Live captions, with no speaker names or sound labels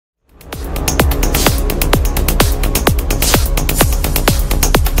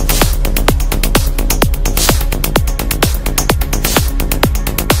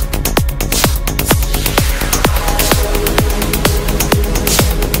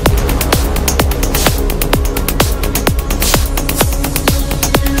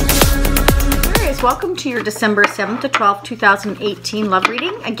Sagittarius, welcome to your December 7th to 12th, 2018 love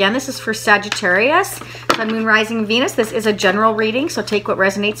reading. Again, this is for Sagittarius, Sun, Moon, Rising, Venus. This is a general reading, so take what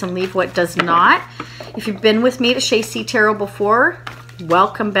resonates and leave what does not. If you've been with me to Shay C Tarot before,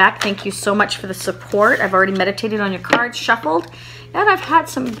 welcome back. Thank you so much for the support. I've already meditated on your cards, shuffled, and I've had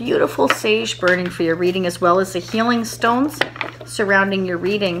some beautiful sage burning for your reading, as well as the healing stones surrounding your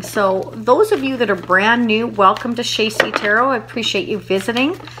reading. So those of you that are brand new, welcome to Shay C Tarot. I appreciate you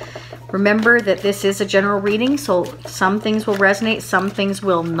visiting. Remember that this is a general reading, so some things will resonate, some things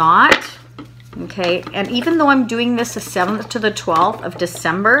will not. Okay, and even though I'm doing this the 7th to the 12th of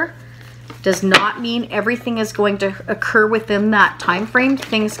December, does not mean everything is going to occur within that time frame.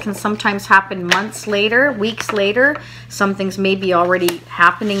 Things can sometimes happen months later, weeks later. Some things may be already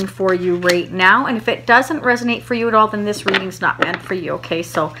happening for you right now. And if it doesn't resonate for you at all, then this reading's not meant for you, okay?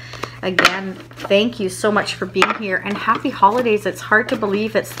 So again, thank you so much for being here, and happy holidays. It's hard to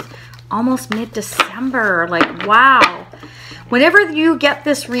believe it's almost mid-December. Like, wow. Whenever you get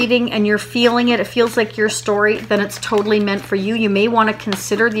this reading and you're feeling it, it feels like your story, then it's totally meant for you. You may want to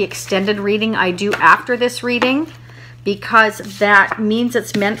consider the extended reading I do after this reading, because that means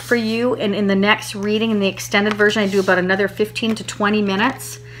it's meant for you. And in the next reading, in the extended version, I do about another 15 to 20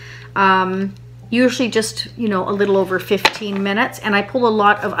 minutes. Usually just, you know, a little over 15 minutes. And I pull a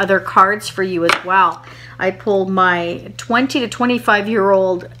lot of other cards for you as well. I pull my 20 to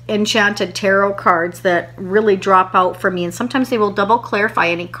 25-year-old enchanted tarot cards that really drop out for me. And sometimes they will double clarify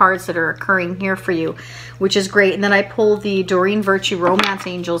any cards that are occurring here for you, which is great. And then I pull the Doreen Virtue Romance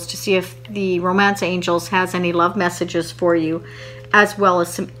Angels to see if the Romance Angels has any love messages for you, as well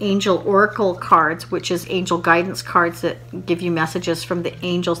as some Angel Oracle cards, which is angel guidance cards that give you messages from the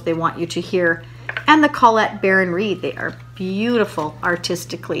angels they want you to hear. And the Colette Baron Reed. They are beautiful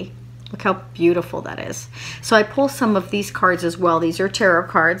artistically. Look how beautiful that is. So I pull some of these cards as well. These are tarot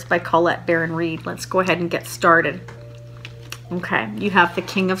cards by Colette Baron Reed. Let's go ahead and get started. Okay, you have the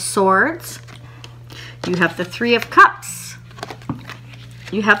King of Swords. You have the Three of Cups.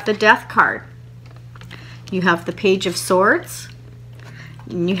 You have the Death card. You have the Page of Swords.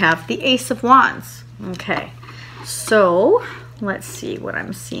 And you have the Ace of Wands. Okay, so let's see what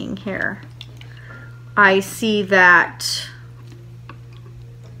I'm seeing here. I see that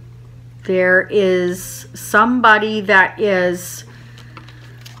there is somebody that is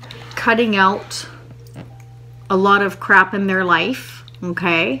cutting out a lot of crap in their life,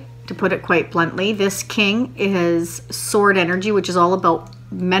 okay, to put it quite bluntly. This king is sword energy, which is all about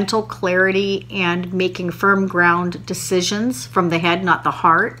mental clarity and making firm ground decisions from the head, not the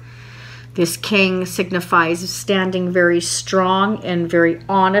heart. This king signifies standing very strong and very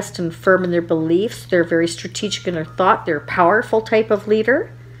honest and firm in their beliefs. They're very strategic in their thought. They're a powerful type of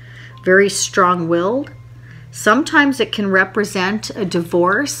leader. Very strong-willed. Sometimes it can represent a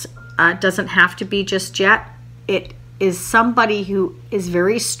divorce. It doesn't have to be just yet. It is somebody who is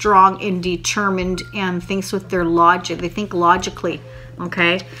very strong and determined and thinks with their logic. They think logically,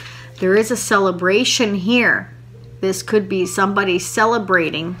 okay? There is a celebration here. This could be somebody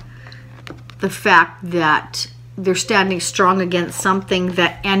celebrating the fact that they're standing strong against something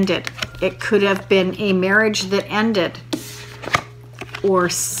that ended. It could have been a marriage that ended, or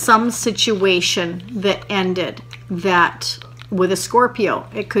some situation that ended that with a Scorpio.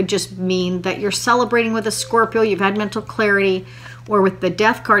 It could just mean that you're celebrating with a Scorpio, you've had mental clarity, or with the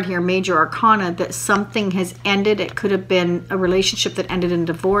Death card here, Major Arcana, that something has ended. It could have been a relationship that ended in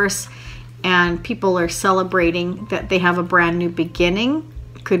divorce, and people are celebrating that they have a brand new beginning.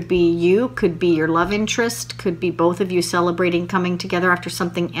 Could be you, could be your love interest, could be both of you celebrating coming together after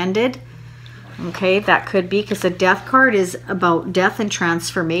something ended. Okay, that could be, because the Death card is about death and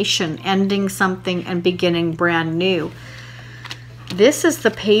transformation, ending something and beginning brand new. This is the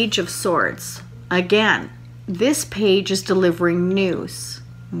Page of Swords. Again, this page is delivering news.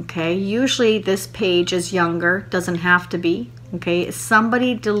 Okay, usually this page is younger, doesn't have to be. Okay, it's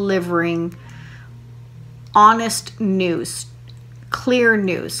somebody delivering honest news, clear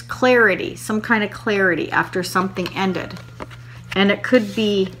news, clarity, some kind of clarity after something ended. And it could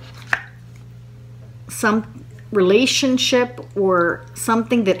be some relationship or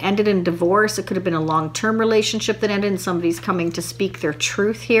something that ended in divorce. It could have been a long-term relationship that ended and somebody's coming to speak their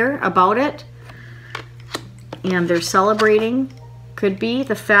truth here about it. And they're celebrating. Could be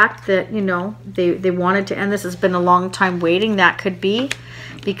the fact that, you know, they wanted to end this. Has been a long time waiting. That could be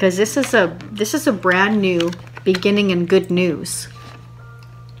because this is a brand new beginning and good news.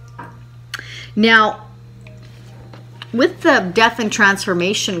 Now, with the Death and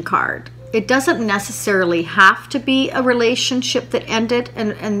Transformation card, it doesn't necessarily have to be a relationship that ended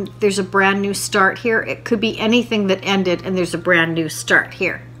and there's a brand new start here. It could be anything that ended and there's a brand new start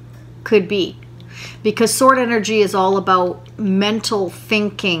here. Could be. because sword energy is all about mental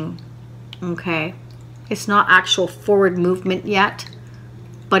thinking, okay? It's not actual forward movement yet,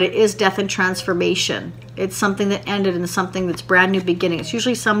 but it is death and transformation. It's something that ended in something that's brand new beginning. It's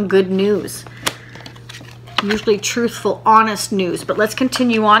usually some good news, usually truthful, honest news. But let's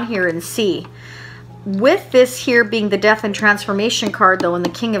continue on here and see. With this here being the death and transformation card, though, and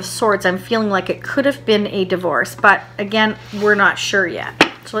the King of Swords, I'm feeling like it could have been a divorce. But again, we're not sure yet.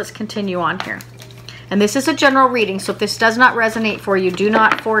 So let's continue on here. And this is a general reading, so if this does not resonate for you, do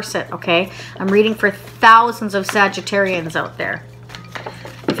not force it, okay? I'm reading for thousands of Sagittarians out there.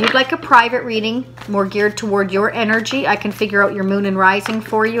 If you'd like a private reading, more geared toward your energy, I can figure out your moon and rising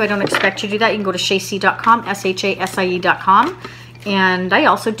for you. I don't expect you to do that. You can go to shasie.com, shasie.com. And I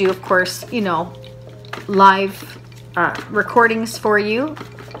also do, of course, you know, live recordings for you,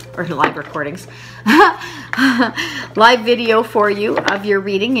 or live recordings, live video for you of your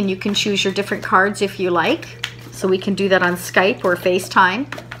reading, and you can choose your different cards if you like. So we can do that on Skype or FaceTime.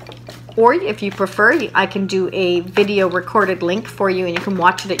 Or if you prefer, I can do a video recorded link for you, and you can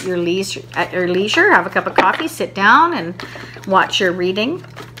watch it at your leisure. Have a cup of coffee, sit down, and watch your reading.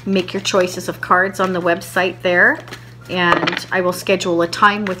 Make your choices of cards on the website there, and I will schedule a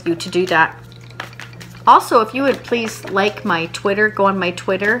time with you to do that. Also, if you would please like my Twitter, go on my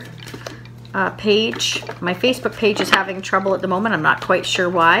Twitter page. My Facebook page is having trouble at the moment. I'm not quite sure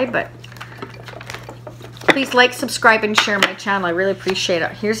why, but please like, subscribe, and share my channel. I really appreciate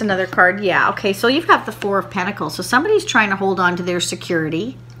it. Here's another card. Yeah, okay, so you've got the Four of Pentacles. So somebody's trying to hold on to their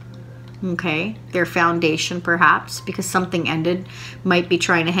security, okay, their foundation perhaps, because something ended. Might be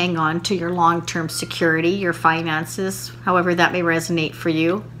trying to hang on to your long-term security, your finances, however that may resonate for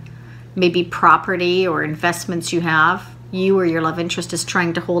you. Maybe property or investments you have. You or your love interest is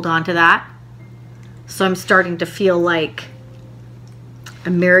trying to hold on to that. So I'm starting to feel like a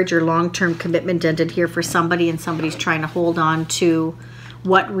marriage or long-term commitment ended here for somebody, and somebody's trying to hold on to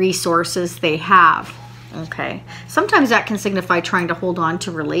what resources they have. Okay. Sometimes that can signify trying to hold on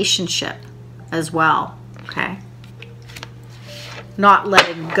to relationship as well. Okay. Not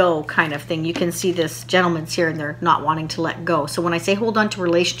letting go kind of thing. You can see this gentleman's here and they're not wanting to let go. So when I say hold on to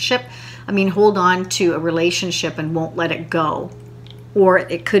relationship, I mean hold on to a relationship and won't let it go. Or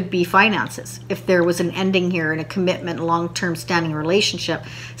it could be finances. If there was an ending here in a commitment, long-term standing relationship,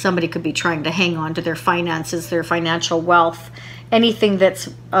 somebody could be trying to hang on to their finances, their financial wealth, anything that's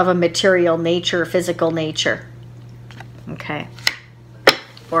of a material nature, physical nature. Okay.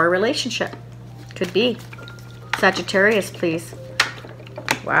 Or a relationship. Could be. Sagittarius, please.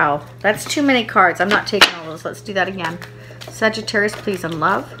 Wow. That's too many cards. I'm not taking all those. Let's do that again. Sagittarius, please, in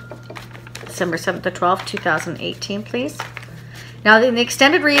love. December 7th to 12th, 2018, please. Now, in the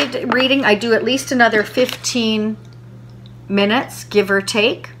extended reading, I do at least another 15 minutes, give or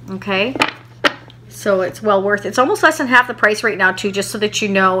take, okay? So it's well worth it. It's almost less than half the price right now, too, just so that you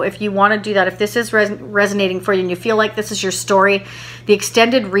know if you want to do that. If this is resonating for you and you feel like this is your story, the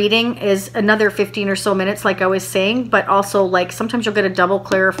extended reading is another 15 or so minutes, like I was saying, but also, like, sometimes you'll get a double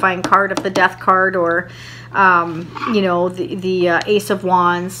clarifying card of the Death card or, you know, the Ace of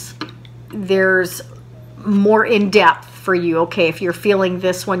Wands. There's more in-depth for you. Okay, if you're feeling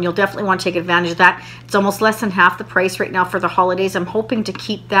this one, you'll definitely want to take advantage of that. It's almost less than half the price right now for the holidays. I'm hoping to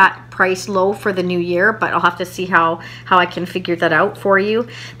keep that price low for the new year, but I'll have to see how I can figure that out for you.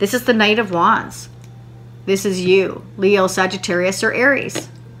 This is the Knight of Wands. This is you, Leo, Sagittarius, or Aries.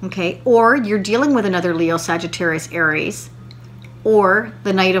 Okay, or you're dealing with another Leo, Sagittarius, Aries, or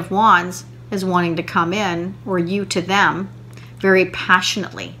the Knight of Wands is wanting to come in, or you to them, very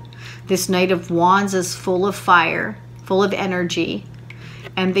passionately. This Knight of Wands is full of fire, full of energy,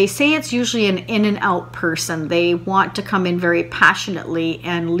 and they say it's usually an in and out person. They want to come in very passionately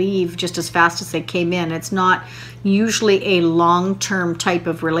and leave just as fast as they came in. It's not usually a long-term type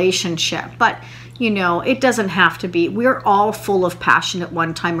of relationship, but you know, it doesn't have to be. We're all full of passion at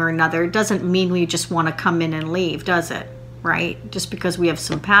one time or another. It doesn't mean we just want to come in and leave, does it? Right? Just because we have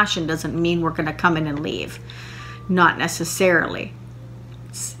some passion doesn't mean we're going to come in and leave. Not necessarily.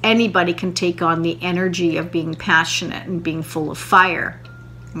 Anybody can take on the energy of being passionate and being full of fire.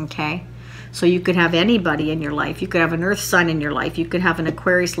 Okay, so you could have anybody in your life. You could have an earth sign in your life. You could have an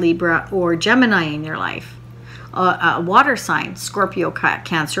Aquarius, Libra, or Gemini in your life. A water sign, Scorpio,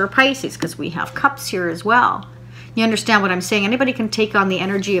 Cancer, or Pisces, because we have cups here as well. You understand what I'm saying? Anybody can take on the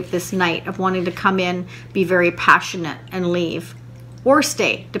energy of this night of wanting to come in, be very passionate, and leave. Or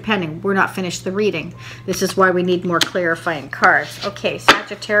stay, depending. We're not finished the reading. This is why we need more clarifying cards. Okay,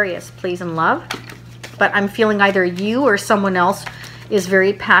 Sagittarius, please, in love. But I'm feeling either you or someone else is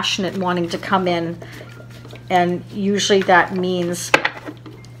very passionate wanting to come in. And usually that means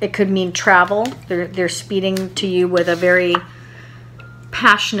It could mean travel. They're speeding to you with a very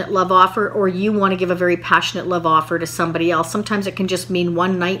passionate love offer, or you want to give a very passionate love offer to somebody else. Sometimes it can just mean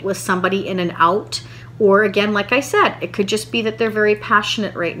one night with somebody, in and out. Or again, like I said, it could just be that they're very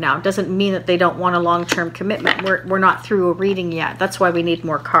passionate right now. It doesn't mean that they don't want a long-term commitment. We're not through a reading yet. That's why we need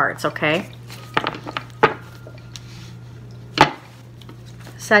more cards, okay?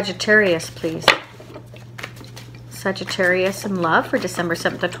 Sagittarius, please. Sagittarius in love for December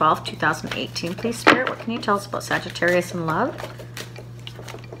 7th to 12th, 2018. Please, Spirit, what can you tell us about Sagittarius in love?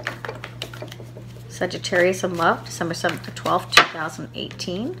 Sagittarius in love, December 7th to 12th,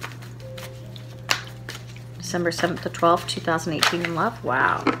 2018. December 7th to 12th, 2018 in love.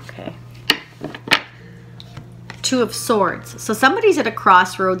 Wow, okay. Two of Swords. So somebody's at a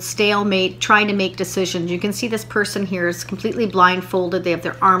crossroads, stalemate, trying to make decisions. You can see this person here is completely blindfolded. They have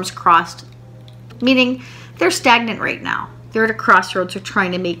their arms crossed, meaning they're stagnant right now. They're at a crossroads. They're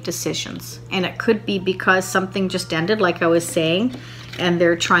trying to make decisions. And it could be because something just ended, like I was saying, and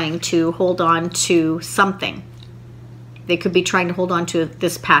they're trying to hold on to something. They could be trying to hold on to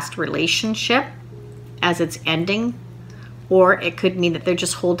this past relationship as it's ending, or it could mean that they're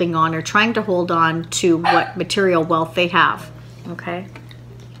just holding on or trying to hold on to what material wealth they have. Okay.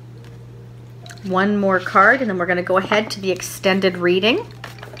 One more card, and then we're going to go ahead to the extended reading.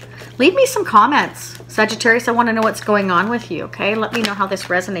 Leave me some comments. Sagittarius, I want to know what's going on with you, okay? Let me know how this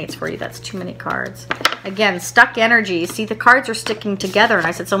resonates for you. That's too many cards. Again, stuck energy. See, the cards are sticking together, and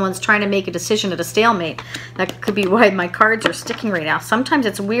I said someone's trying to make a decision at a stalemate. That could be why my cards are sticking right now. Sometimes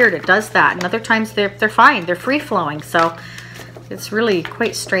it's weird, it does that, and other times they're fine. They're free-flowing, so it's really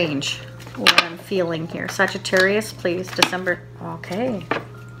quite strange what I'm feeling here. Sagittarius, please, December. Okay.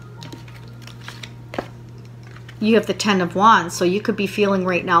 You have the 10 of Wands, so you could be feeling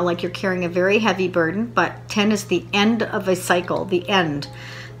right now like you're carrying a very heavy burden, but 10 is the end of a cycle, the end.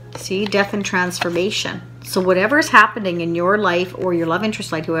 See, death and transformation. So whatever is happening in your life or your love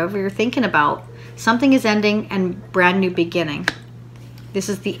interest life, whoever you're thinking about, something is ending and brand new beginning. This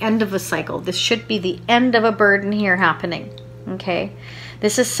is the end of a cycle. This should be the end of a burden here happening, okay?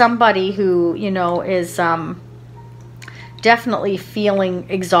 This is somebody who, you know, is definitely feeling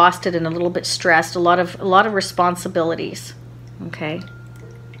exhausted and a little bit stressed, a lot of responsibilities. Okay,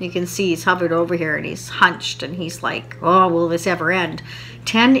 you can see he's hovered over here and he's hunched and he's like, oh, will this ever end?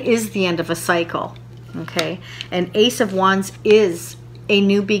 10 is the end of a cycle. Okay, and Ace of Wands is a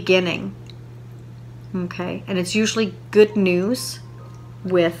new beginning. Okay, and it's usually good news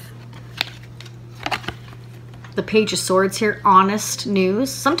with the Page of Swords here, honest news.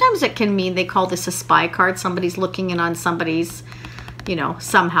 Sometimes it can mean they call this a spy card. Somebody's looking in on somebody's, you know,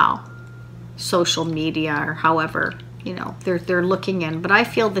 somehow, social media or however, you know, they're looking in. But I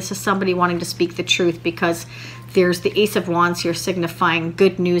feel this is somebody wanting to speak the truth, because there's the Ace of Wands here signifying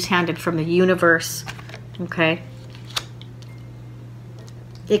good news handed from the universe. Okay.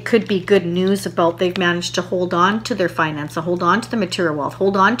 It could be good news about they've managed to hold on to their finance, hold on to the material wealth,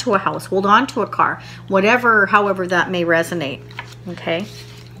 hold on to a house, hold on to a car, whatever, however that may resonate. Okay.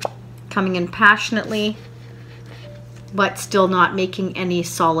 Coming in passionately, but still not making any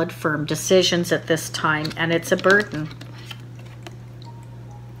solid, firm decisions at this time. And it's a burden.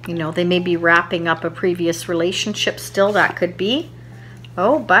 You know, they may be wrapping up a previous relationship still. That could be.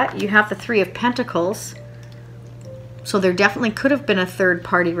 Oh, but you have the Three of Pentacles. So there definitely could have been a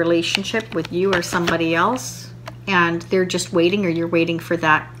third-party relationship with you or somebody else, and they're just waiting, or you're waiting for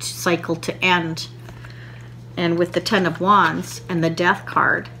that cycle to end. And with the 10 of Wands and the Death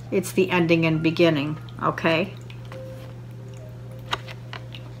card, it's the ending and beginning, okay?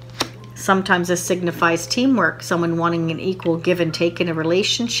 Sometimes this signifies teamwork, someone wanting an equal give and take in a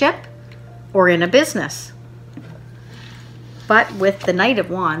relationship or in a business. But with the Knight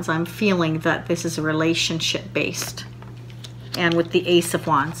of Wands, I'm feeling that this is a relationship-based. And with the Ace of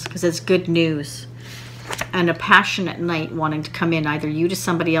Wands, because it's good news. And a passionate knight wanting to come in, either you to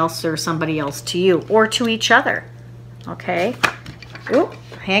somebody else or somebody else to you, or to each other. Okay. Oop,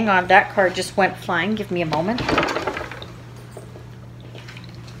 hang on, that card just went flying. Give me a moment.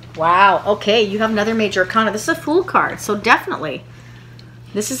 Wow, okay, you have another major arcana. This is a Fool card, so definitely.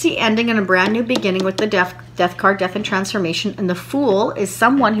 This is the ending and a brand new beginning with the death card, death and transformation. And the Fool is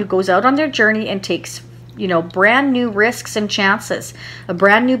someone who goes out on their journey and takes, you know, brand new risks and chances. A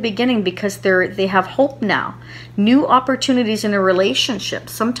brand new beginning, because they have hope now. New opportunities in a relationship.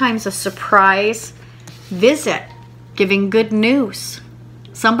 Sometimes a surprise visit, giving good news.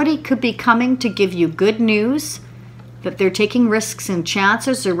 Somebody could be coming to give you good news, that they're taking risks and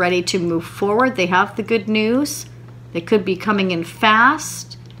chances. They're ready to move forward. They have the good news. They could be coming in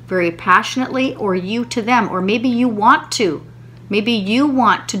fast, very passionately, or you to them. Or maybe you want to Maybe you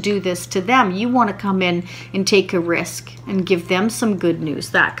want to do this to them. You want to come in and take a risk and give them some good news.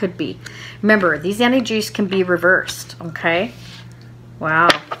 That could be. Remember, these energies can be reversed, okay? Wow,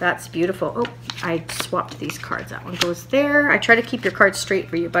 that's beautiful. Oh, I swapped these cards. That one goes there. I try to keep your cards straight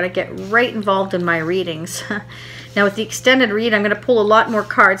for you, but I get right involved in my readings. Now with the extended read, I'm going to pull a lot more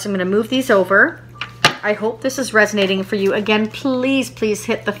cards. I'm going to move these over. I hope this is resonating for you. Again, please, please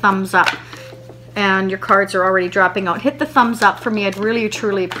hit the thumbs up. And your cards are already dropping out. Hit the thumbs up for me. I'd really,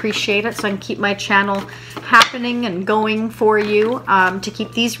 truly appreciate it so I can keep my channel happening and going for you, to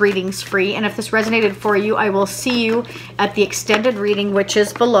keep these readings free. And if this resonated for you, I will see you at the extended reading, which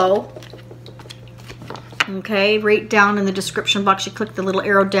is below. Okay, right down in the description box, you click the little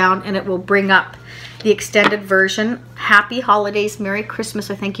arrow down and it will bring up the extended version. Happy holidays, Merry Christmas.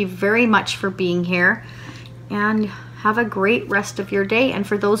 I thank you very much for being here. And have a great rest of your day. And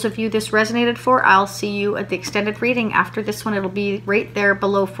for those of you this resonated for, I'll see you at the extended reading after this one. It'll be right there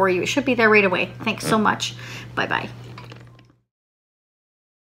below for you. It should be there right away. Thanks so much. Bye-bye.